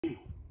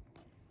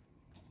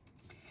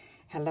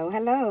Hello,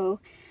 hello.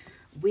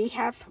 We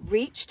have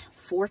reached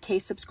 4K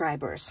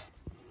subscribers.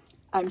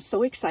 I'm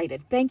so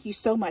excited. Thank you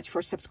so much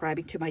for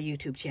subscribing to my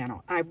YouTube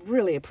channel. I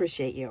really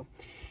appreciate you.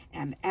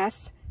 And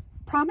as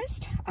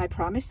promised, I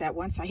promised that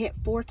once I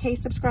hit 4K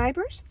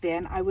subscribers,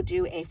 then I would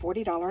do a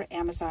 $40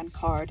 Amazon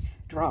card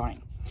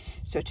drawing.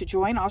 So to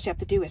join, all you have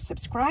to do is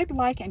subscribe,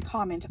 like, and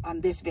comment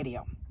on this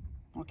video.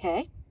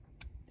 Okay?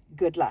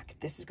 Good luck.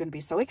 This is going to be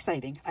so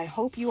exciting. I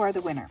hope you are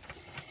the winner.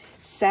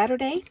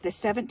 Saturday, the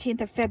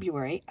 17th of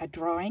February,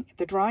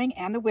 the drawing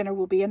and the winner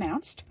will be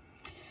announced.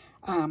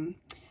 The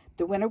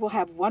winner will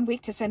have 1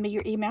 week to send me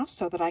your email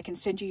so that I can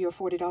send you your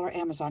 $40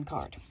 Amazon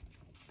card.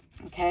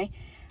 Okay?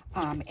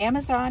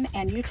 Amazon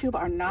and YouTube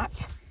are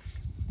not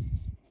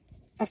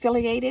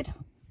affiliated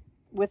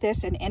with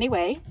this in any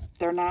way.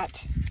 They're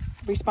not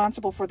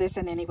responsible for this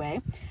in any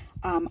way.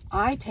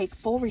 I take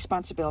full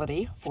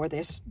responsibility for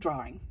this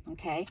drawing.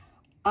 Okay?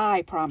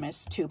 I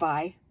promise to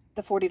buy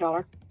the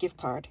 $40 gift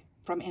card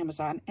from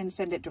Amazon and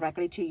send it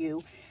directly to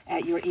you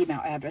at your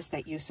email address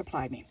that you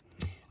supplied me.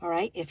 All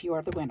right, if you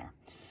are the winner.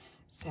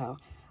 So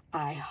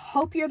I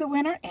hope you're the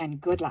winner and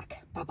good luck.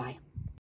 Bye-bye.